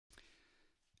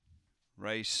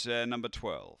Race number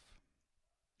 12.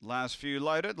 Last few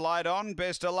loaded. Light on.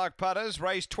 Best of luck, putters.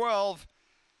 Race 12.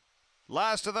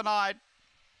 Last of the night.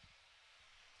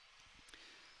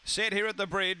 Set here at the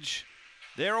bridge.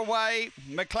 They're away.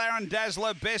 McLaren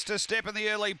Dazzler, best a step in the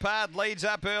early part, leads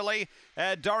up early.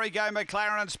 Dorigo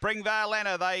McLaren and Springvale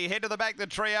Lanner. They head to the back, the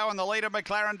trio, and the leader,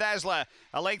 McLaren Dazzler.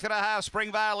 A length and a half,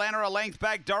 Springvale Lanner. A length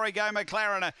back, Dorigo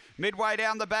McLaren. Midway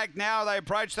down the back now, they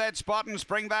approach that spot, and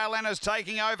Springvale Lanner's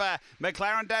taking over.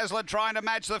 McLaren Dazzler trying to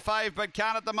match the fave, but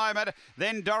can't at the moment.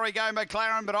 Then Dorigo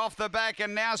McLaren, but off the back,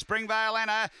 and now Springvale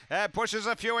Lanner pushes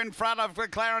a few in front of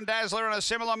McLaren Dazzler, and a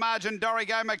similar margin,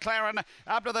 Dorigo McLaren.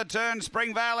 Up to the turn,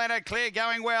 Springvale Lanner clear,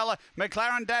 going well.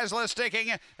 McLaren Dazzler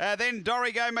sticking, then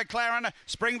Dorigo McLaren.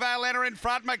 Springvale Lanner in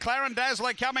front, McLaren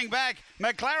Dazzler coming back.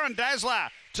 McLaren Dazzler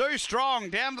too strong,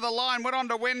 down to the line, went on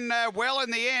to win well in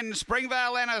the end.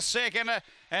 Springvale Lanner second,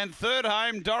 and third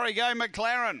home, Dorigo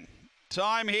McLaren.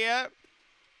 Time here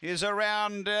is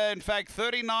around, in fact,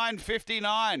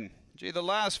 39.59. Gee, the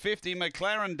last 50,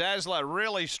 McLaren Dazzler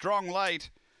really strong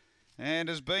late and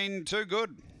has been too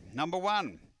good. Number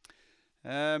one,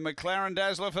 McLaren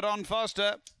Dazzler for Don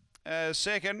Foster.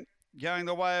 Second, going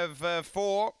the way of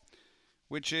 4,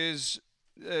 which is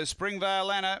Springvale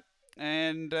Lanner.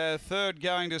 And third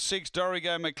going to 6,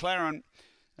 Dorigo McLaren,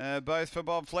 both for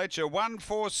Bob Fletcher. 1,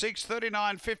 4, 6,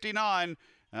 39.59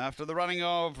 after the running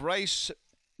of race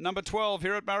number 12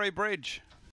 here at Murray-Bridge.